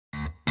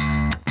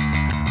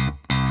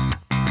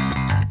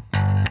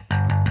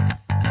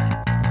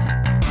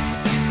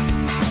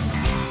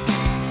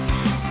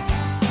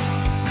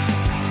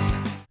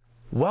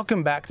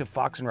Welcome back to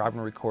Fox and Robyn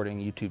Recording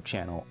YouTube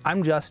channel.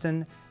 I'm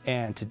Justin,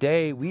 and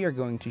today we are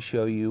going to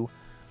show you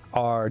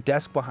our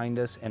desk behind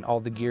us and all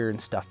the gear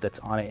and stuff that's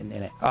on it and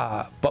in it.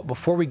 But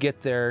before we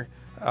get there,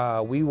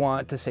 we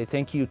want to say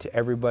thank you to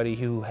everybody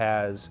who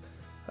has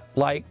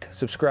liked,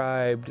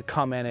 subscribed,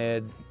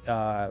 commented,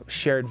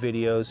 shared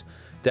videos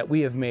that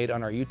we have made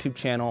on our YouTube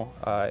channel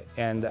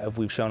and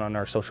we've shown on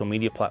our social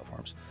media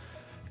platforms.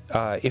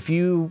 If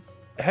you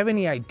have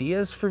any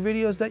ideas for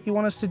videos that you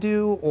want us to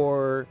do,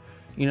 or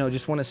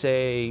just want to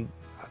say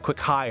a quick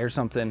hi or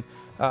something,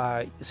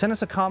 send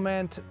us a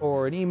comment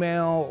or an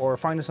email or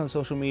find us on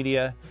social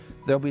media.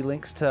 There'll be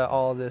links to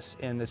all of this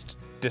in the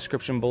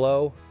description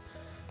below.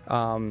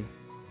 And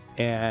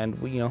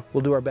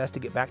we'll do our best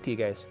to get back to you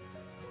guys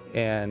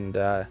and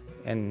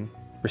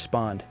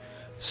respond.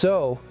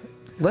 So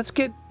let's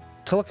get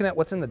to looking at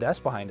what's in the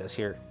desk behind us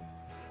here.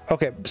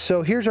 Okay,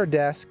 so here's our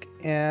desk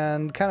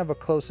and kind of a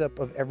close-up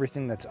of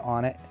everything that's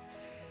on it.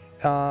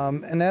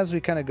 And as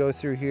we kind of go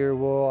through here,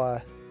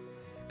 we'll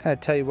kind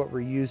of tell you what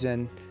we're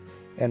using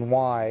and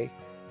why.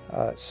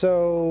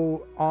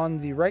 So on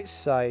the right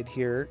side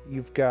here,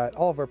 you've got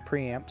all of our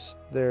preamps.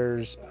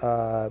 There's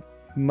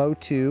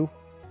Mo2.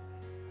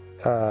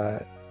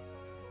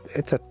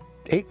 It's a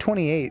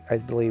 828, I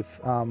believe,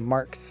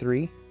 Mark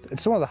III.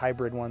 It's one of the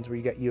hybrid ones where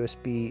you got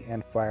USB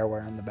and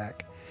FireWire on the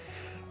back.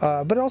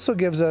 But it also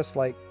gives us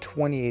like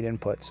 28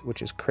 inputs,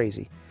 which is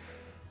crazy.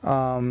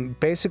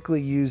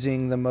 Basically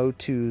using the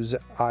Mo2's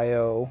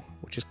I/O,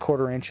 which is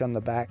 1/4 inch on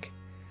the back,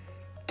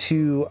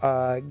 to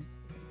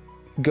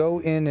go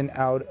in and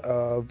out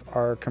of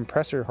our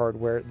compressor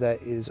hardware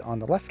that is on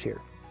the left here.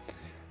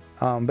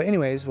 But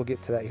anyways, we'll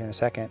get to that here in a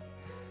second.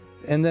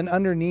 And then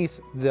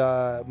underneath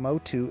the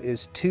Mo2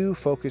 is 2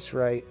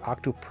 Focusrite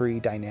Octopre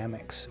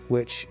dynamics,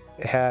 which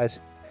has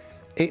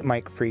 8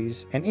 mic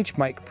pre's, and each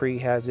mic pre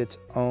has its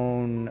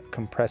own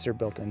compressor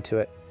built into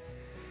it.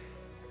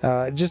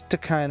 Just to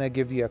kind of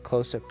give you a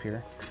close-up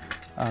here,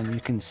 you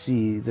can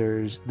see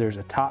there's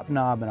a top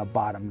knob and a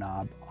bottom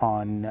knob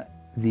on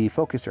the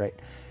Focusrite,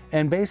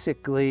 and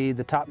basically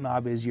the top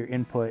knob is your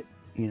input,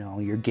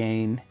 your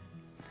gain,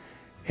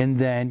 and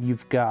then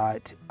you've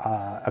got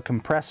a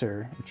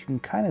compressor, which you can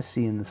kind of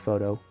see in this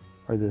photo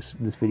or this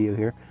video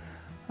here,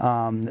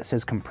 that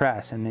says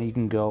compress, and then you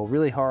can go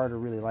really hard or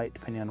really light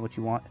depending on what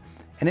you want,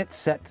 and it's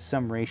set to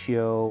some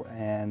ratio,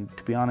 and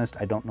to be honest,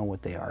 I don't know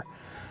what they are.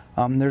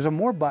 There's a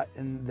more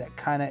button that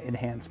kind of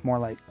enhance more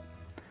like,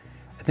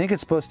 I think it's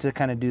supposed to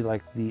kind of do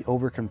like the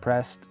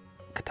over-compressed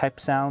type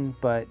sound,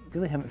 but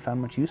really haven't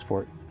found much use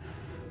for it.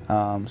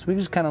 So we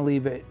just kind of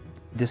leave it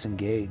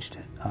disengaged,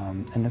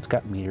 and it's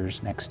got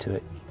meters next to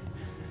it.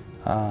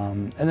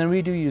 And then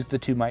we do use the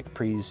 2 mic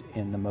pre's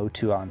in the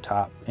Mo2 on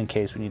top in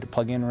case we need to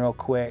plug in real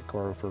quick,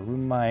 or for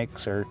room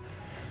mics, or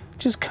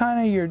just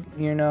kind of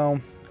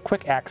your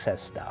quick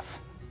access stuff.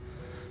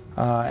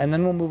 And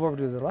then we'll move over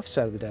to the left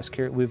side of the desk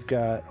here. We've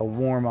got a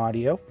Warm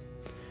Audio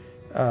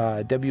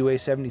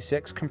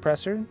WA76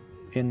 compressor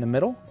in the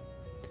middle.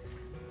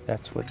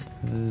 That's what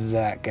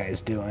that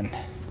guy's doing.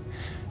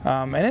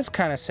 And it's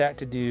kind of set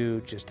to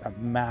do just a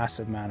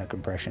massive amount of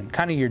compression,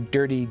 kind of your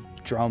dirty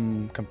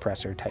drum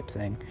compressor type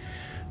thing,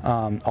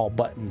 all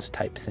buttons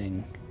type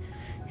thing.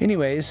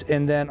 Anyways,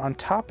 and then on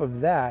top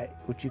of that,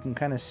 which you can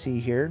kind of see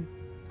here,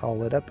 all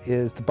lit up,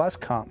 is the bus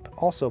comp,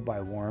 also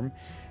by Warm,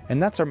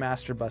 and that's our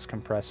master bus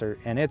compressor,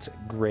 and it's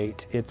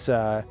great. It's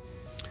kind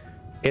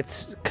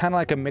of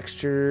like a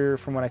mixture,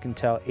 from what I can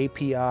tell,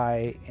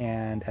 API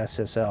and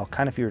SSL,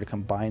 kind of if you were to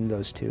combine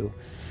those two.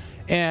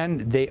 And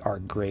they are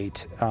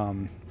great.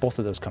 Both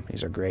of those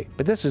companies are great.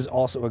 But this is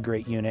also a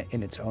great unit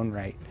in its own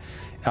right.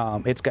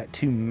 It's got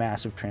 2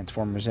 massive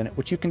transformers in it,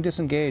 which you can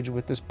disengage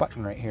with this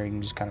button right here. You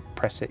can just kind of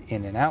press it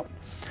in and out.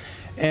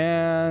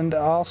 And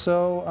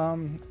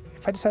also,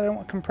 if I decide I don't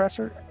want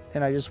compressor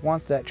and I just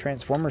want that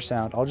transformer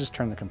sound, I'll just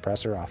turn the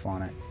compressor off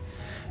on it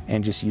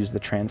and just use the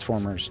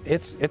transformers.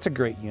 It's a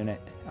great unit.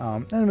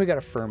 And we got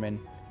a Furman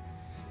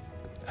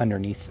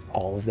underneath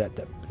all of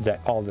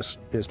that all this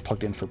is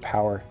plugged in for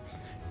power.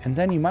 And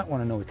then you might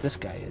want to know what this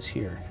guy is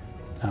here.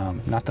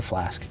 Not the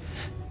flask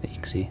that you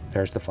can see.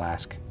 There's the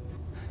flask.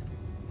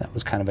 That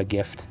was kind of a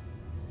gift.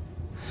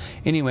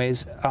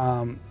 Anyways,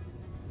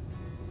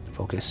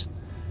 focus.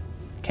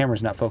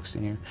 Camera's not focused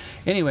in here.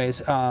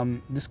 Anyways,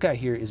 this guy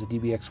here is a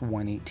DBX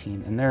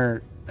 118, and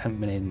they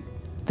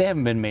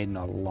haven't been made in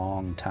a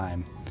long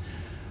time.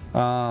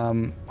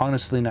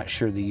 Honestly, not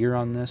sure the year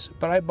on this,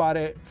 but I bought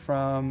it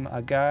from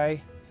a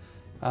guy,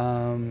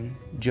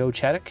 Joe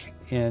Chaddock,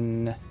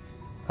 in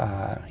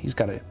he's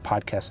got a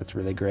podcast that's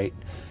really great.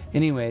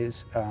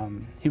 Anyways,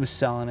 he was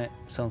selling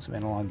some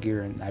analog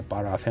gear, and I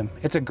bought it off him.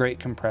 It's a great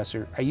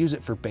compressor. I use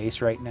it for bass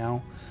right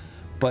now,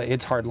 but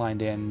it's hard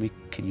lined in. We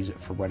could use it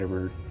for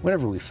whatever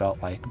we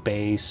felt like,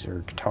 bass or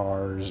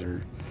guitars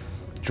or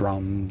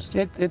drums.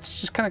 It's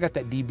just kind of got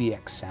that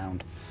DBX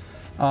sound.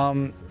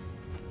 And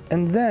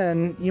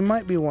then you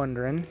might be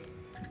wondering,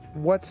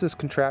 what's this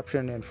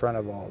contraption in front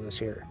of all this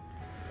here?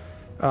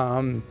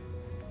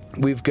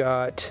 We've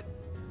got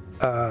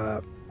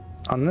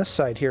on this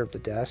side here of the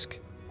desk,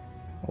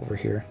 over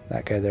here,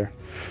 that guy there,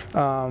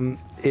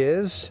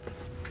 is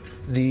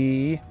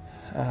the,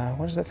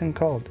 what is that thing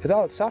called?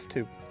 Oh, it's soft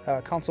tube,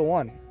 console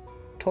 1.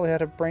 Totally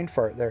had a brain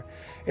fart there.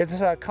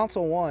 It's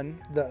console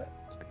 1,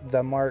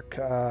 the Mark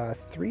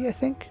 3, I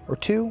think, or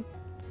 2.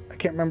 I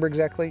can't remember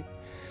exactly.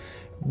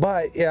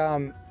 But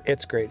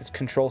it's great. It's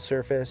control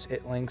surface.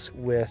 It links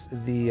with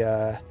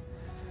the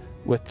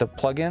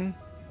plugin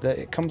that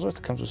it comes with.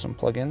 It comes with some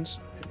plugins.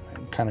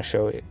 Kind of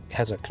show it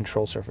has a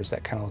control surface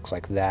that kind of looks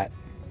like that.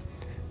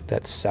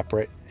 That's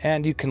separate,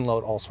 and you can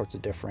load all sorts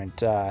of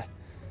different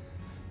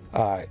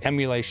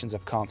emulations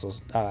of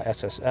consoles.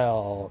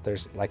 SSL.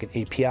 There's like an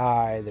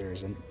API.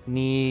 There's a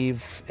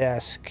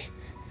Neve-esque.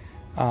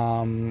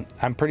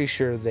 I'm pretty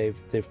sure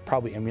they've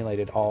probably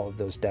emulated all of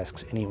those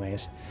desks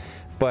anyways.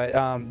 But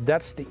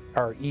that's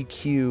our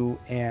EQ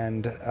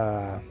and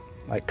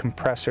like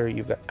compressor.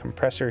 You've got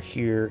compressor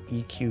here,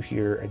 EQ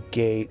here, a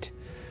gate,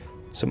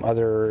 some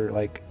other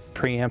like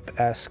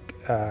preamp-esque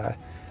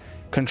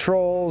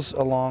controls,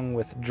 along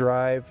with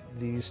drive.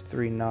 These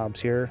 3 knobs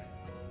here,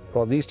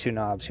 well, these 2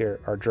 knobs here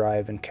are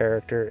drive and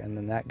character, and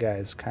then that guy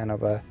is kind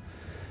of a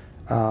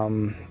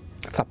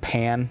it's a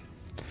pan,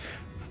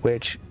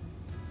 which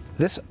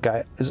this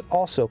guy is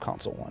also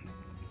console 1.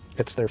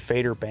 It's their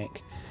fader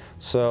bank.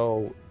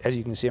 So as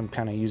you can see, I'm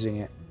kind of using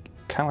it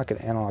kind of like an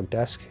analog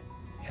desk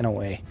in a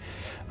way.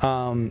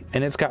 And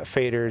it's got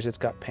faders, it's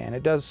got pan.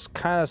 It does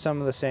kind of some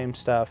of the same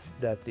stuff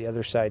that the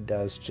other side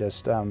does,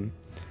 just the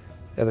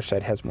other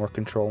side has more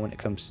control when it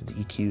comes to the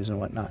EQs and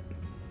whatnot.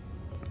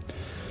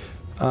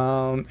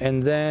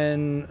 And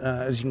then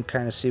as you can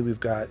kind of see,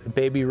 we've got a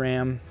baby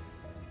RAM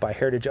by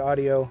Heritage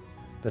Audio.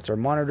 That's our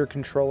monitor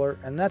controller,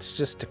 and that's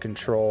just to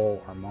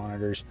control our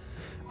monitors,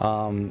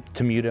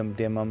 to mute them,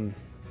 dim them.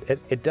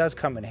 It does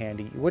come in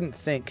handy. You wouldn't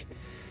think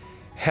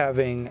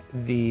having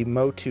the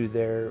Motu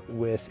there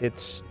with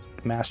its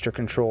master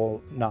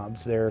control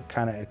knobs there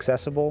kind of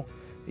accessible.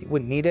 You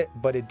wouldn't need it,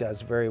 but it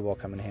does very well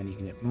come in handy. You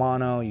can hit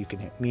mono, you can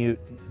hit mute,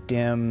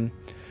 dim,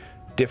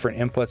 different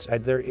inputs.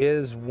 There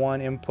is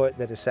one input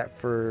that is set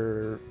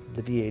for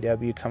the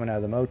DAW coming out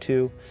of the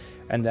Motu,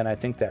 and then I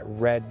think that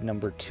red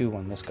number 2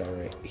 on this guy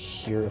right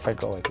here, if I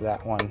go like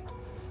that one,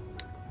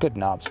 good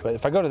knobs, but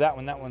if I go to that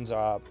one's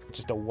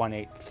just a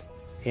 1/8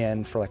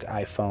 in for like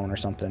iPhone or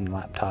something,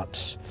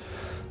 laptops.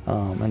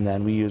 And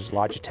then we use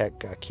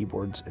Logitech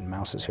keyboards and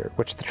mouses here,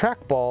 which the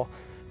trackball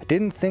I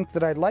didn't think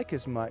that I'd like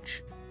as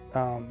much,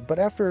 but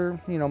after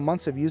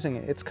months of using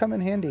it, it's come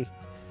in handy.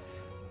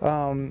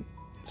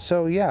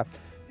 So yeah,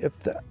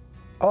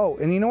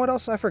 and you know what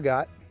else I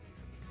forgot?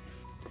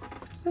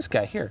 This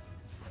guy here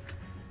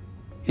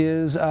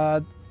is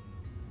the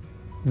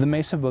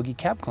Mesa Boogie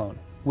cab clone,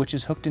 which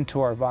is hooked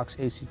into our Vox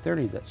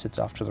AC30 that sits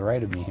off to the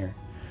right of me here.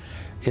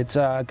 It's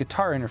a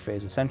guitar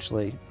interface,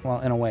 essentially.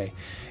 Well, in a way,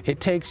 it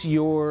takes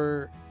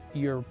your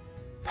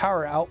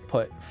power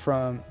output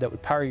that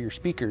would power your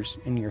speakers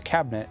in your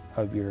cabinet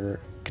of your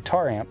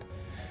guitar amp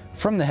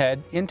from the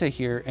head into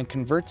here and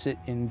converts it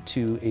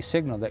into a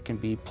signal that can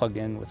be plugged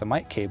in with a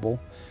mic cable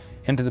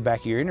into the back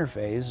of your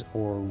interface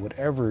or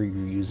whatever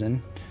you're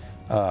using,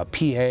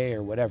 PA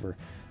or whatever.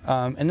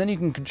 And then you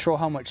can control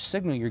how much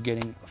signal you're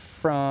getting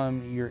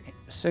from your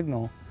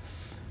signal.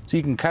 So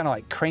you can kind of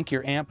like crank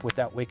your amp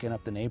without waking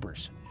up the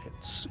neighbors.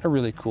 It's a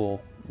really cool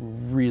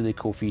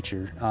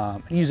feature. I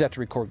use that to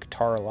record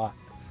guitar a lot.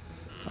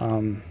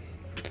 And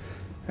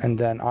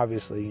then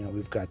obviously,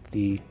 we've got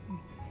the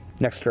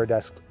next to our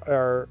desk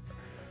our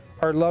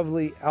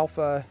lovely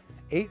Alpha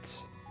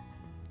 80s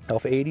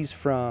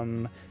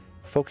from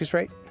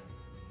Focusrite.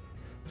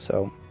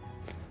 So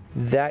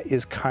that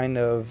is kind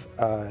of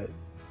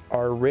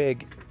our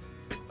rig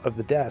of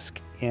the desk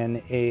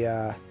in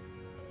a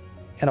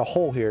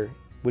hole here,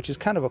 which is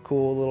kind of a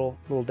cool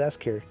little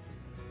desk here.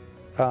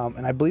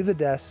 And I believe the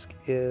desk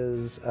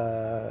is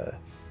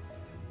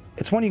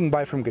it's one you can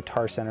buy from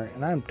Guitar Center,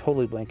 and I'm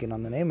totally blanking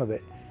on the name of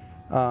it.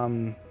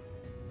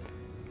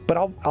 But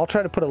I'll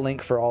try to put a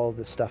link for all of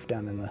this stuff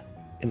down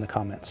in the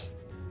comments.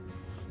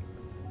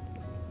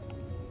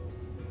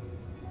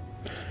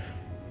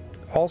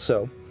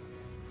 Also,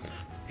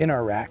 in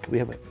our rack, we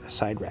have a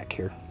side rack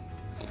here,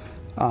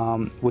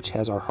 which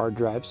has our hard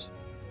drives.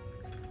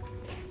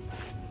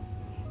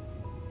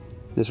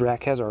 This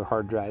rack has our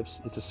hard drives.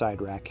 It's a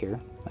side rack here.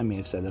 I may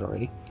have said that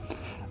already.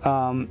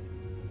 I'm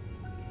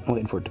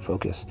waiting for it to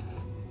focus.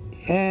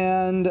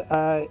 And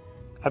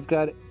I've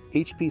got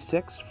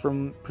HP6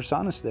 from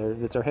Personas there.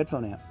 That's our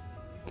headphone amp.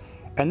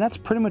 And that's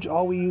pretty much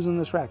all we use on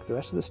this rack. The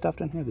rest of the stuff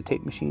down here, the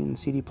tape machine,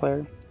 CD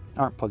player,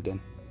 aren't plugged in.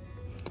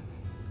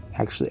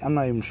 Actually, I'm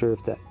not even sure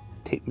if that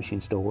tape machine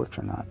still works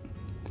or not.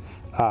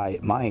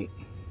 It might.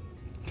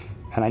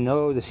 And I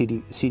know the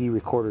CD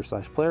recorder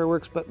 / player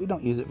works, but we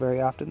don't use it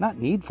very often. Not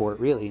need for it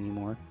really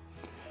anymore.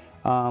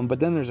 But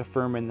then there's a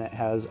Furman that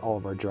has all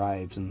of our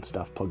drives and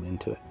stuff plugged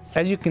into it.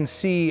 As you can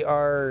see,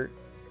 our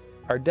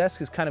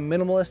desk is kind of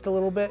minimalist a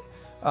little bit.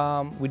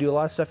 We do a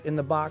lot of stuff in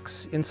the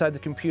box, inside the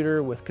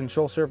computer with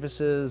control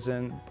surfaces,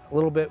 and a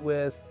little bit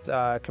with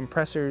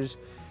compressors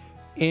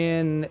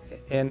in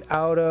and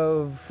out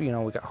of, you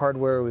know, we've got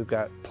hardware, we've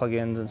got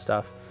plugins and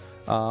stuff.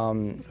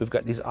 We've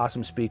got these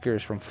awesome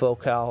speakers from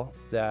Focal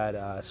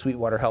that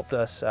Sweetwater helped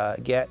us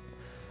get.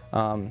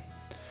 You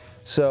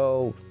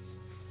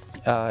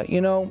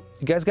know,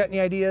 you guys got any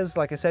ideas?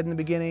 Like I said in the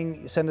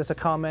beginning, send us a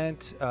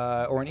comment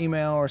or an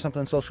email or something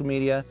on social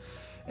media.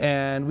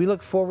 And we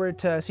look forward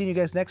to seeing you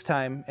guys next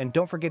time. And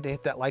don't forget to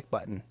hit that like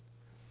button.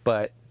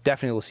 But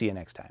definitely we'll see you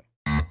next time.